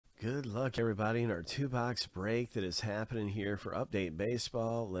Good luck, everybody, in our two-box break that is happening here for Update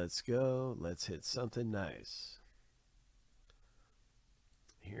Baseball. Let's go. Let's hit something nice.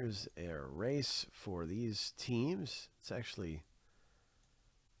 Here's a race for these teams. It's actually,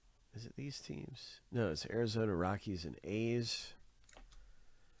 is it these teams? No, it's Arizona, Rockies, and A's.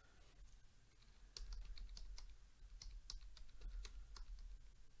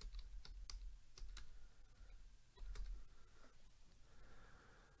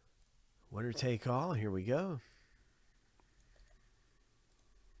 Winner take all. Here we go.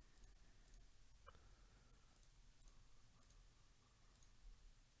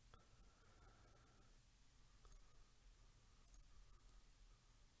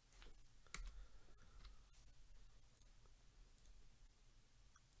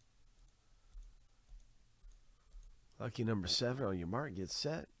 Lucky number 7 on your mark. Get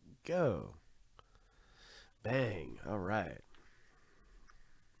set. Go. Bang. All right.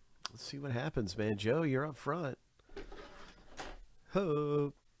 Let's see what happens, man. Joe, you're up front.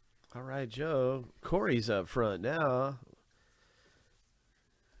 Ho. All right, Joe. Corey's up front now.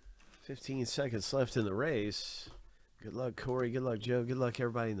 15 seconds left in the race. Good luck, Corey. Good luck, Joe. Good luck,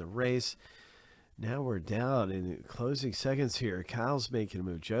 everybody in the race. Now we're down in the closing seconds here. Kyle's making a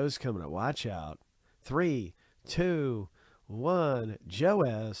move. Joe's coming up. Watch out. 3, 2, 1. Joe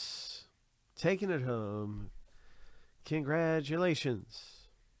S. Taking it home. Congratulations.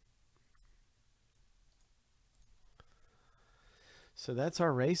 So that's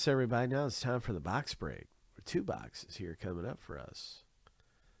our race, everybody. Now it's time for the box break. 2 boxes here coming up for us.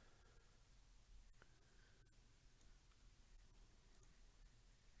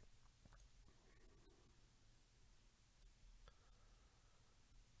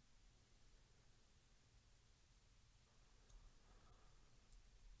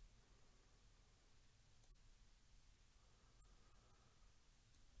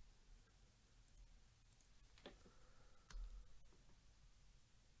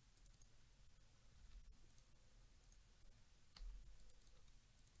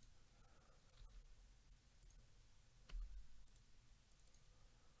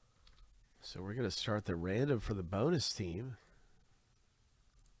 So we're going to start the random for the bonus team.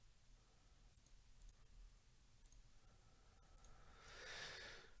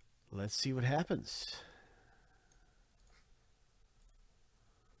 Let's see what happens.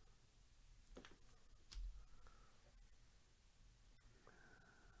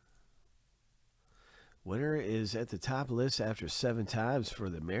 Winner is at the top of the list after 7 times for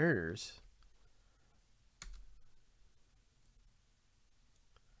the Mariners.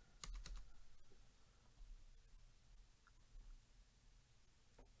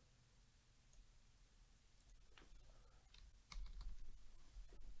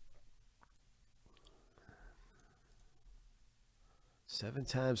 Seven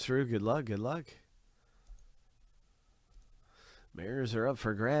times through. Good luck. Good luck. Mariners are up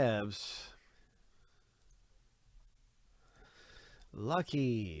for grabs.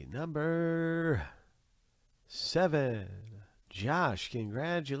 Lucky number 7. Josh,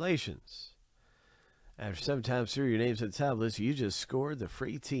 congratulations. After 7 times through, your name's at the top of the list. You just scored the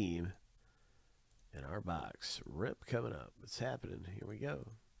free team in our box. Rip coming up. It's happening. Here we go.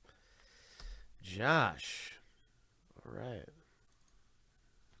 Josh. All right.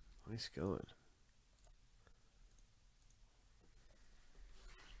 Nice going.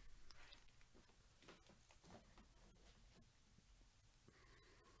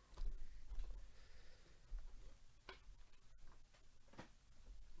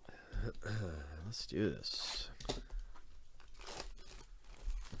 Let's do this.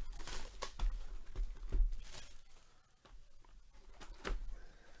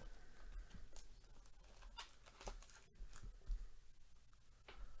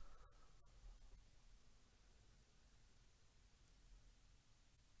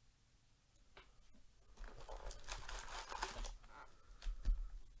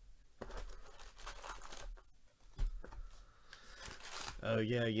 Oh,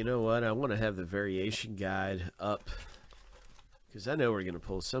 yeah, you know what? I want to have the variation guide up because I know we're going to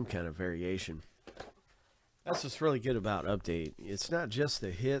pull some kind of variation. That's what's really good about Update. It's not just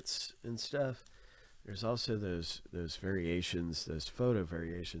the hits and stuff. There's also those variations, those photo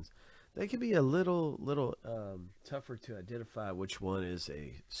variations. They can be a little tougher to identify which one is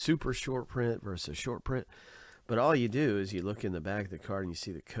a super short print versus a short print. But all you do is you look in the back of the card and you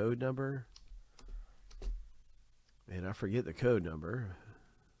see the code number. And I forget the code number.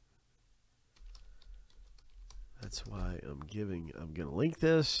 That's why I'm going to link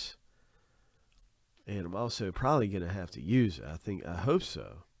this. And I'm also probably going to have to use it. I hope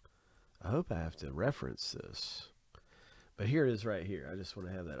so. I hope I have to reference this. But here it is right here. I just want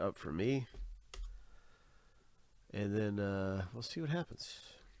to have that up for me. And then we'll see what happens.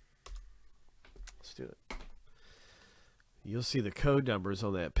 Let's do it. You'll see the code numbers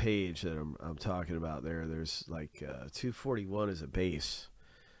on that page that I'm talking about there. There's like 241 is a base.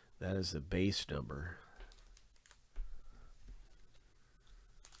 That is the base number.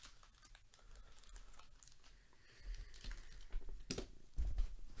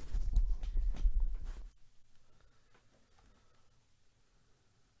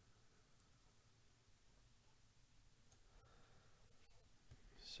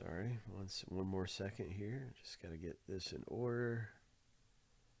 Sorry, one more second here. Just got to get this in order.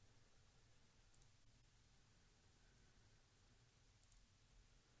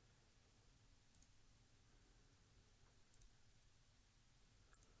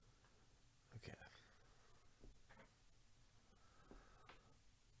 Okay.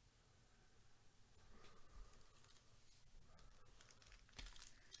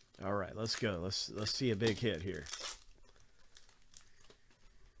 All right, let's go. Let's see a big hit here.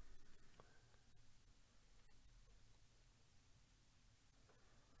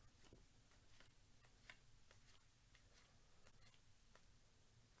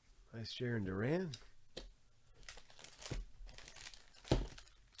 Nice Jaron Duran.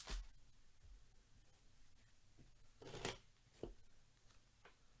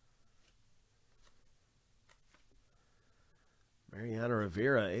 Mariano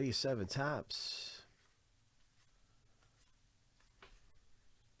Rivera, 87 tops.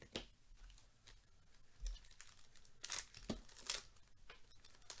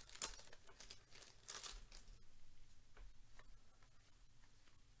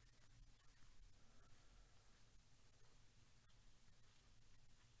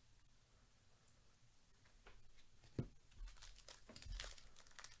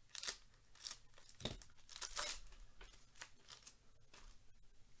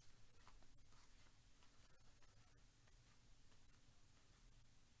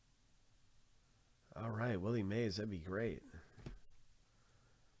 All right, Willie Mays, that'd be great.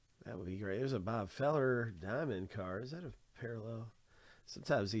 That would be great. There's a Bob Feller diamond card. Is that a parallel?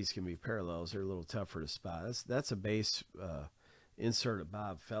 Sometimes these can be parallels. They're a little tougher to spot. That's a base insert of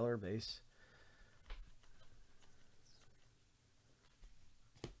Bob Feller base.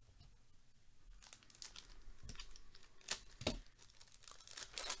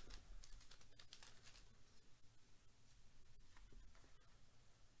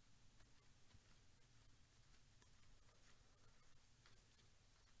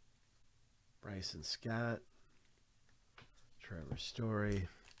 Bryson Scott, Trevor Story.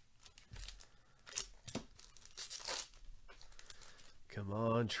 Come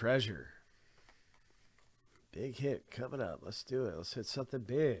on, Treasure. Big hit coming up. Let's do it. Let's hit something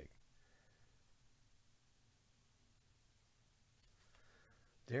big.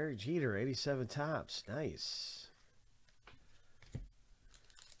 Derek Jeter, 87 tops. Nice.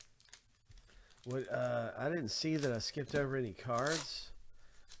 What? I didn't see that I skipped over any cards.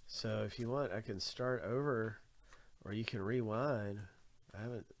 So if you want, I can start over, or you can rewind. I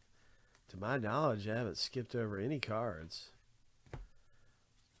haven't, to my knowledge, I haven't skipped over any cards.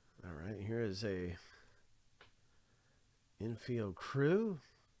 All right, here is a infield crew.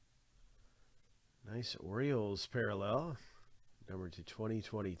 Nice Orioles parallel, number to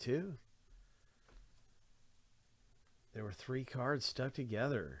 2022. There were 3 cards stuck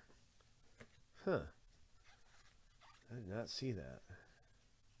together. Huh. I did not see that.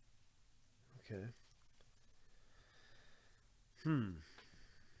 Okay.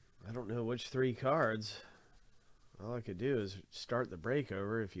 I don't know which 3 cards. All I could do is start the break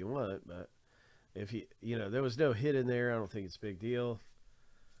over if you want, but if you know, there was no hit in there. I don't think it's a big deal.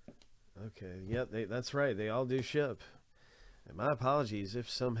 Okay. Yep. That's right. They all do ship. And my apologies if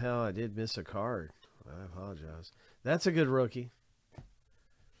somehow I did miss a card. I apologize. That's a good rookie.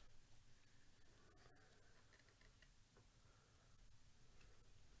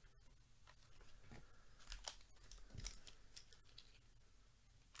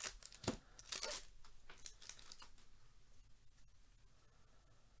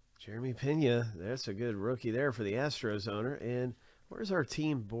 Jeremy Pena, that's a good rookie there for the Astros owner. And where's our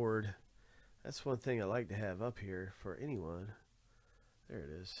team board? That's one thing I like to have up here for anyone. There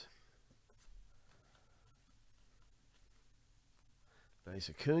it is. Nice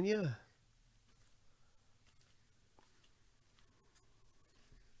Acuna.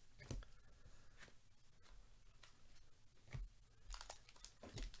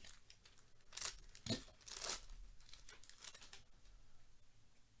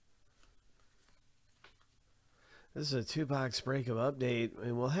 This is a 2-box break of update,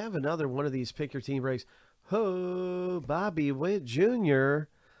 and we'll have another one of these pick your team breaks Ho, Bobby Witt Jr.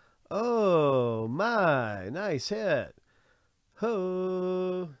 Oh, my. Nice hit.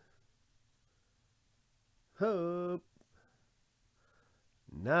 Ho. Ho.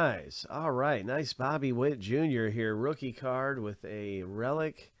 Nice. All right. Nice Bobby Witt Jr. here. Rookie card with a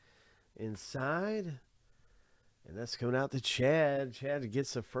relic inside. And that's coming out to Chad. Chad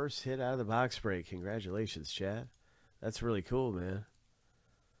gets the first hit out of the box break. Congratulations, Chad. That's really cool, man.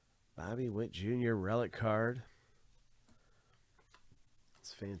 Bobby Witt Jr. relic card.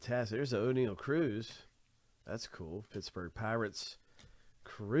 It's fantastic. There's the O'Neal Cruz. That's cool. Pittsburgh Pirates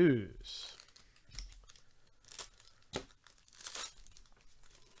Cruz.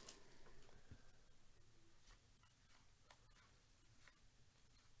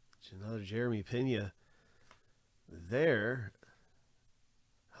 Another Jeremy Pena there.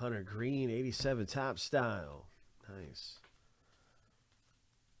 Hunter Green, 87 top style. Nice.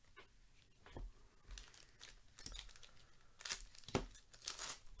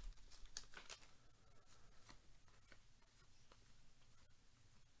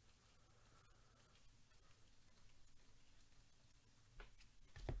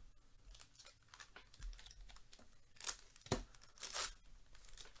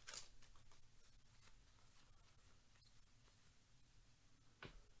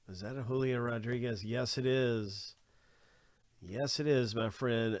 Is that a Julian Rodriguez? Yes, it is. Yes, it is, my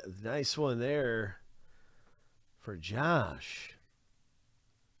friend. Nice one there for Josh.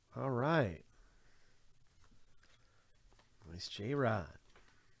 All right. Nice J-Rod.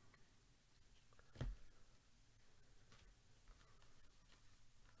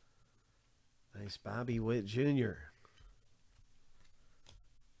 Nice Bobby Witt Jr.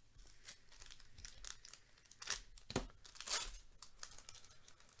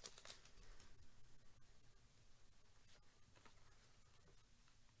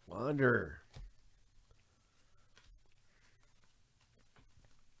 Wander.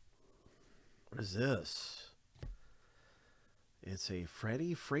 What is this? It's a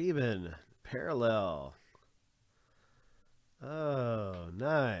Freddie Freeman parallel. Oh,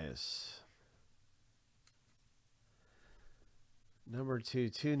 nice. Number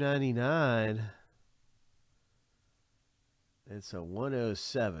 299. It's a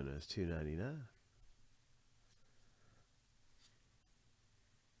 107. It's 299.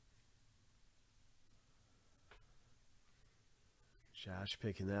 Josh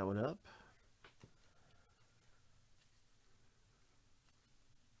picking that one up.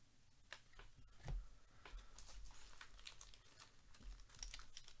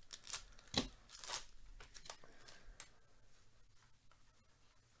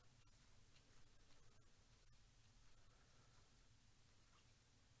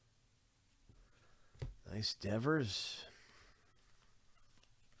 Nice Devers.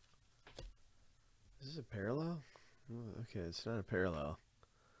 Is this a parallel? Oh, okay, it's not a parallel.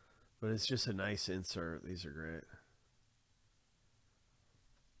 But it's just a nice insert. These are great.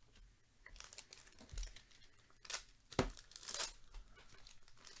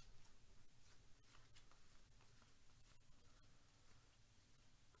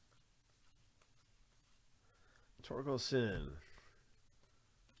 Torkelson.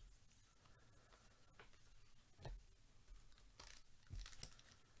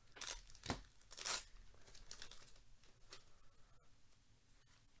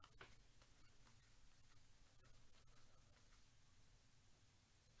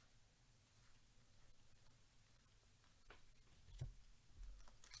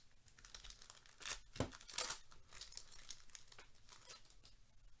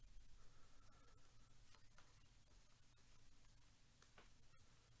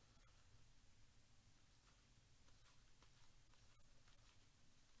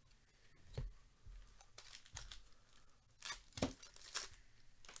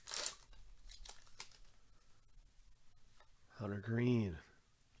 Hunter Green.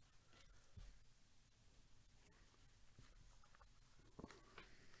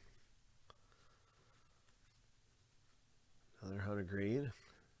 Another Hunter Green.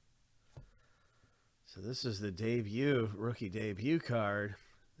 So this is the debut, rookie debut card.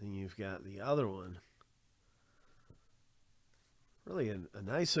 Then you've got the other one. Really a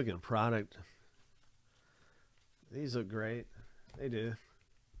nice looking product. These look great. They do.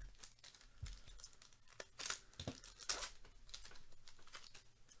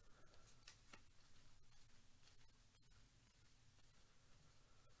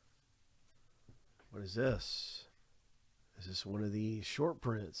 What is this? Is this one of the short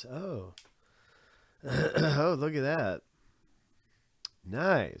prints? Oh. Oh, look at that.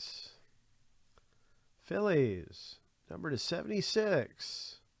 Nice. Phillies. Number to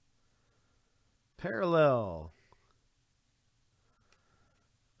 76. Parallel.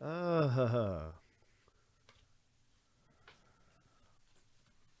 All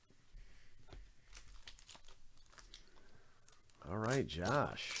right,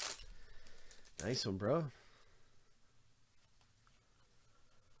 Josh. Nice one, bro.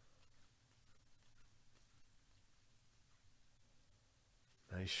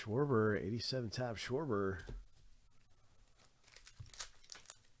 Nice Schwarber, 87 top Schwarber.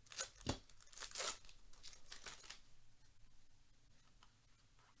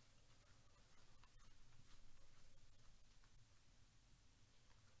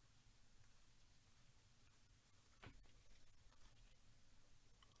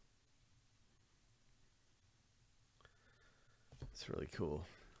 It's really cool.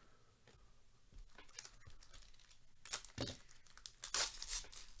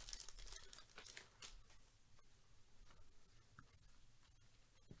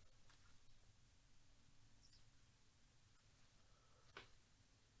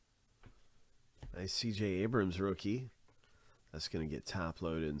 Nice C.J. Abrams rookie. That's going to get top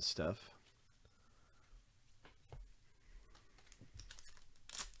loaded and stuff.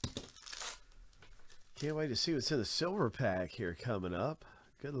 Can't wait to see what's in the silver pack here coming up.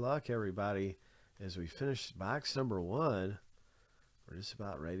 Good luck, everybody, as we finish box number 1. We're just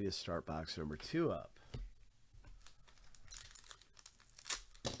about ready to start box number 2 up.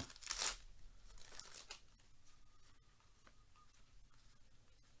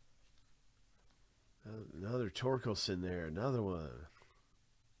 Another Torkelson there, another one.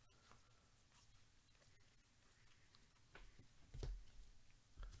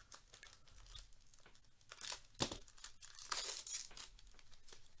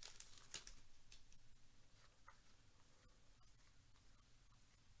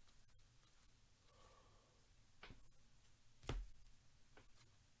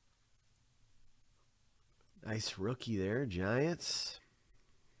 Nice rookie there, Giants.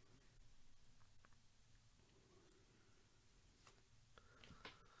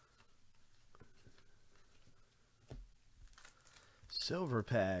 Silver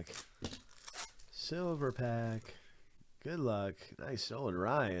pack. Silver pack. Good luck. Nice Nolan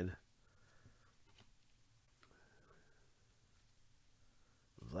Ryan.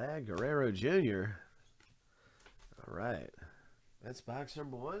 Vlad Guerrero Jr. All right. That's box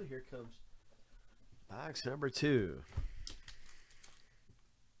number 1. Here comes box number 2.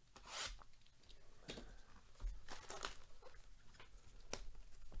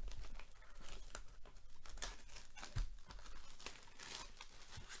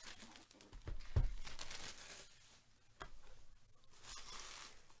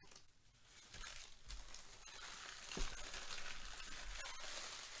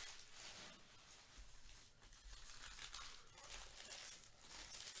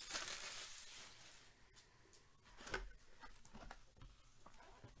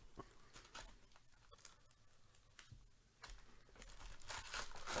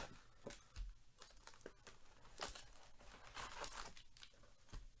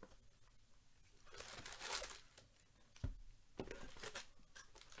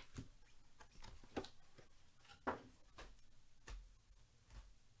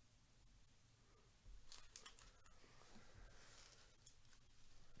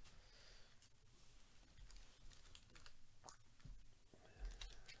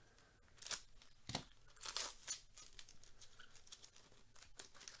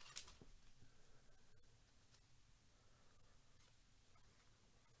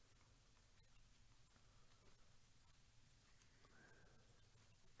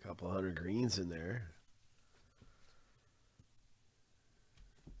 Couple hundred greens in there.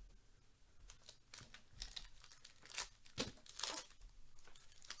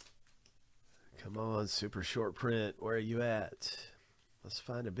 Come on, super short print. Where are you at? Let's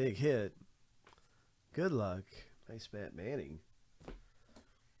find a big hit. Good luck. Nice Matt Manning.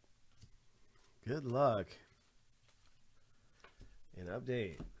 Good luck. And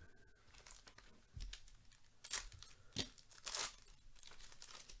update.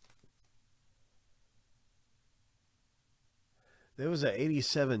 There was an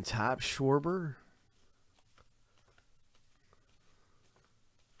 87 top Schwarber.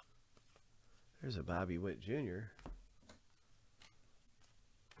 There's a Bobby Witt Jr.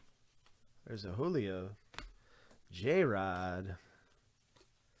 There's a Julio. J-Rod.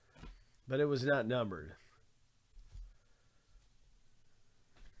 But it was not numbered.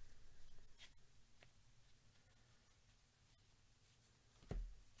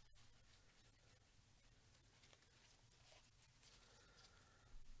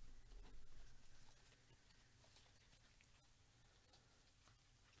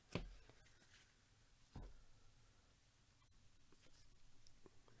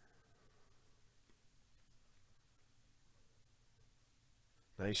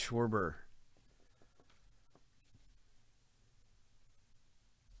 Nice Schwarber.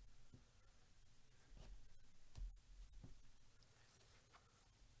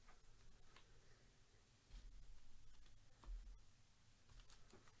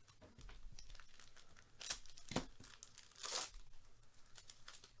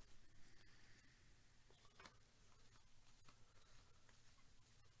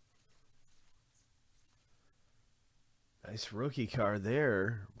 Nice rookie card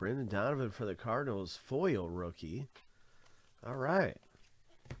there. Brendan Donovan for the Cardinals. Foil rookie. All right.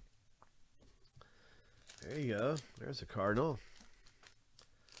 There you go. There's a Cardinal.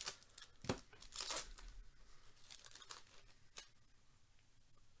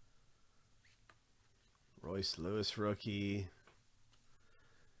 Royce Lewis rookie.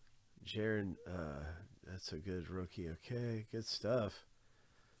 Jaron, that's a good rookie. Okay, good stuff.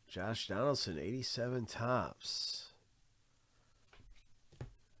 Josh Donaldson, 87 tops.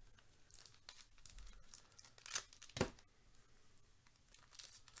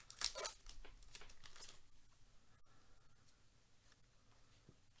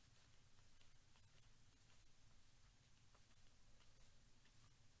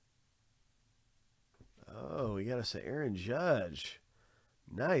 Oh, we got us an Aaron Judge.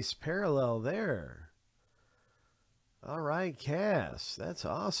 Nice parallel there. All right, Cass. That's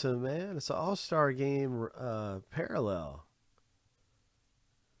awesome, man. It's an all-star game parallel.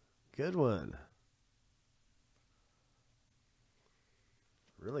 Good one.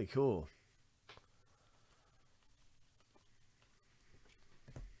 Really cool.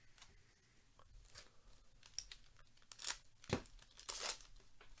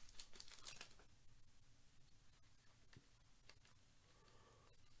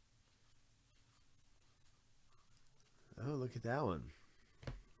 Oh, look at that one.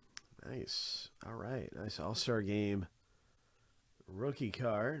 Nice. All right. Nice all-star game rookie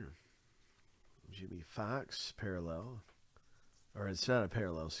card. Jimmy Fox parallel. Or it's not a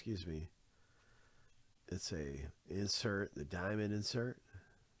parallel, excuse me. It's a insert, the diamond insert.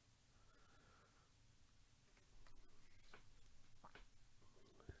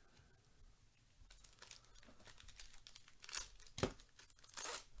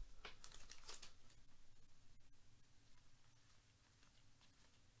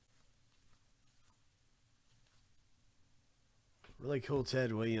 Really cool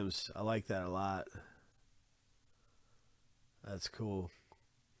Ted Williams. I like that a lot. That's cool.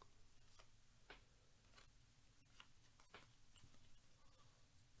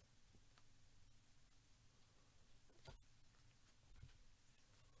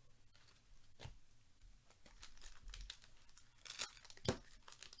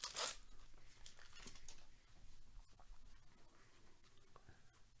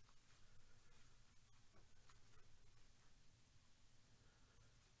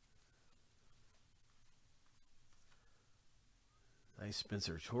 Nice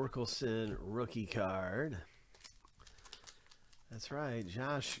Spencer Torkelson rookie card. That's right.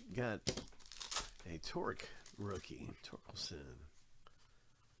 Josh got a Torque rookie. Torkelson.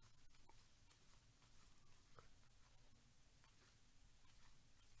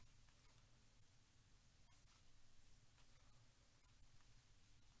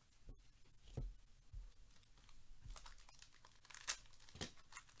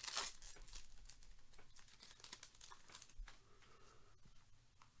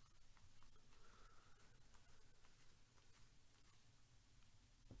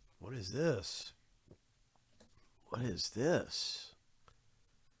 What is this? What is this?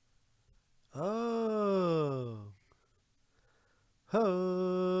 Oh.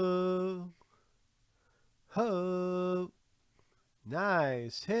 Ho. Ho.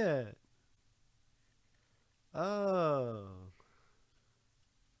 Nice hit. Oh.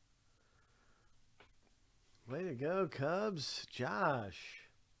 Way to go, Cubs. Josh.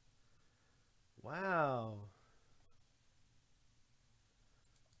 Wow.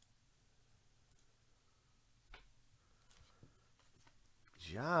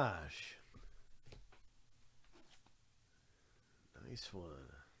 Josh. Nice one.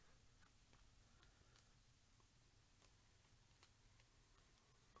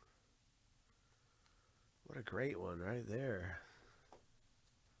 What a great one right there.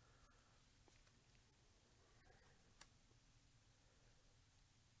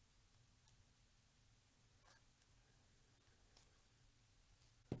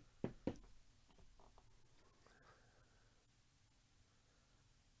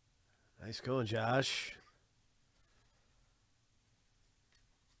 Nice going, Josh.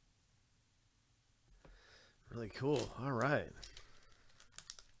 Really cool. All right.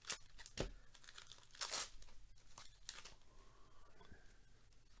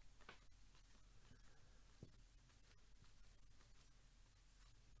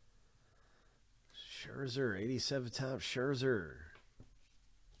 Scherzer, 87 top Scherzer.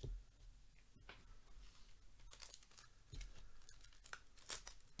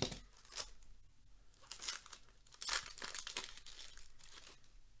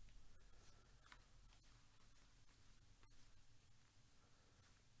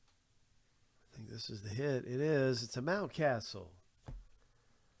 I think this is the hit. It is. It's a Mountcastle.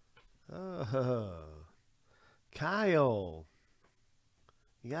 Oh, Kyle.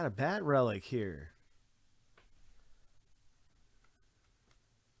 You got a bat relic here.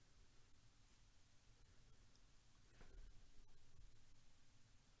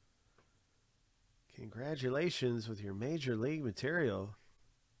 Congratulations with your major league material.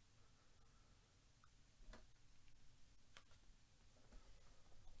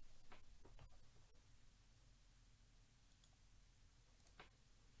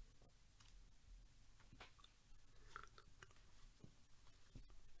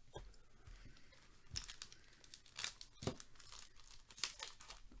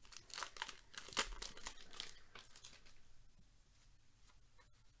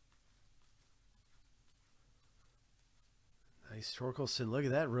 Nice, Torkelson. Look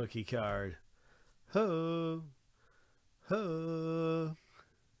at that rookie card. Ho! Ho!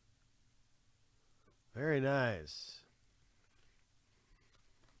 Very nice.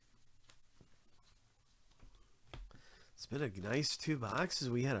 It's been a nice 2 boxes.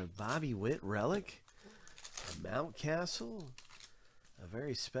 We had a Bobby Witt relic, a Mountcastle, a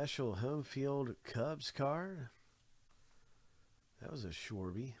very special home field Cubs card. That was a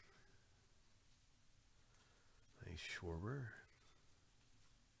Schwarby. Nice Schwarber.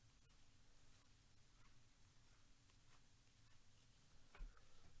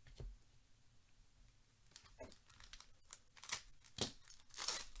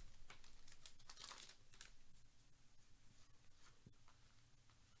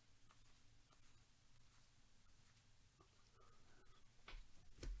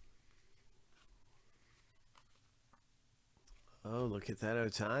 Oh, look at that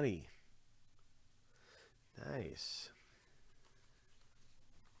Ohtani. Nice.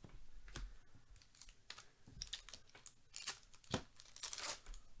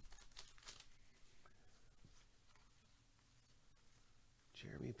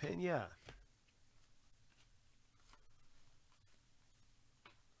 Jeremy Pena.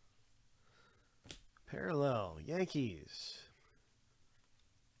 Parallel, Yankees.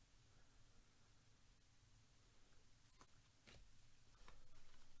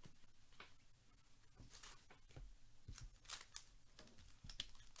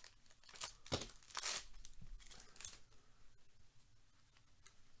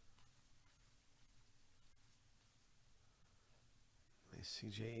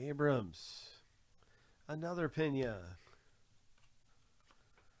 C.J. Abrams. Another Pena.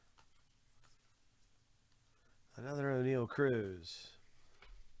 Another O'Neal Cruz.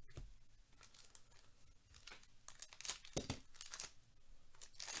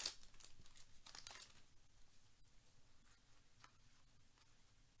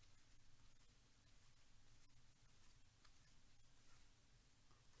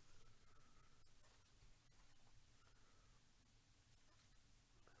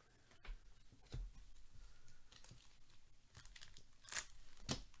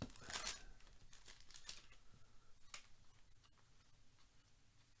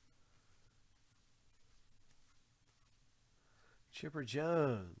 Chipper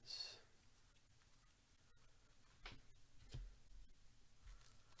Jones.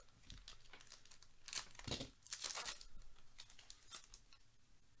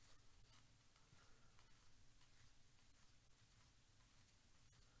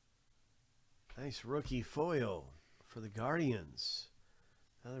 Nice rookie foil for the Guardians.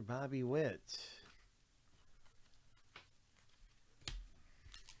 Another Bobby Witt.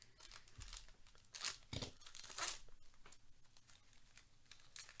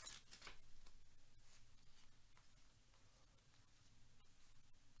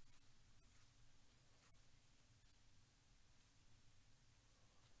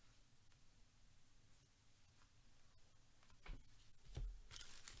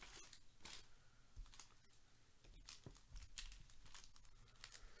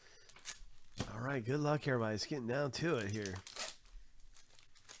 All right, good luck, everybody. It's getting down to it here.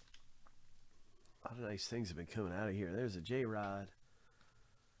 A lot of nice things have been coming out of here. There's a J-Rod.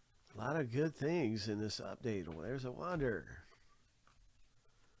 A lot of good things in this update. Well, there's a Wander.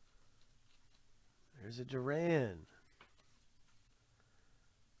 There's a Duran.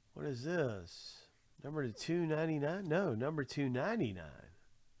 What is this? Number 299? No, number 299.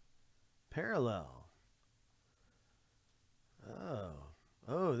 Parallel. Oh.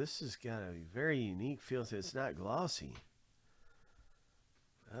 Oh, this has got a very unique feel to it. It's not glossy.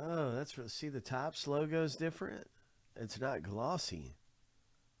 Oh, that's really, see the Topps logo's different. It's not glossy.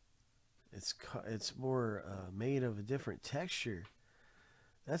 It's more made of a different texture.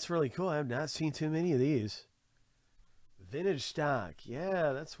 That's really cool. I've not seen too many of these. Vintage stock.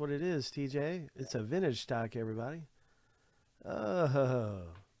 Yeah, that's what it is, TJ. It's a vintage stock, everybody. Oh.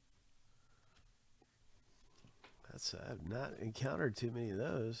 I've not encountered too many of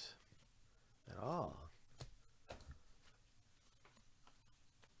those at all.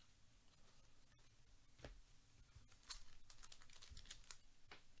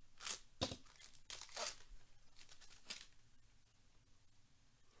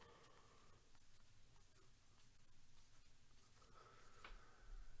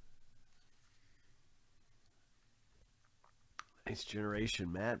 Nice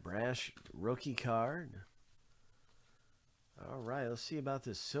Generation Matt Brash rookie card. All right, let's see about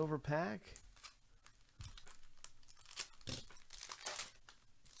this silver pack.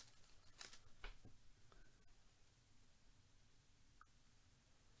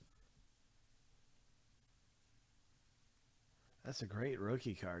 That's a great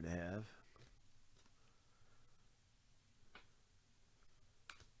rookie card to have.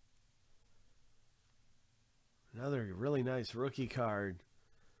 Another really nice rookie card.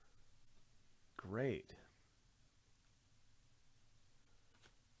 Great.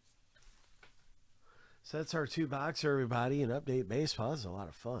 So that's our 2-boxer, everybody, and Update Baseball. This is a lot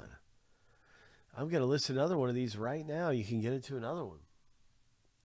of fun. I'm going to list another one of these right now. You can get into another one.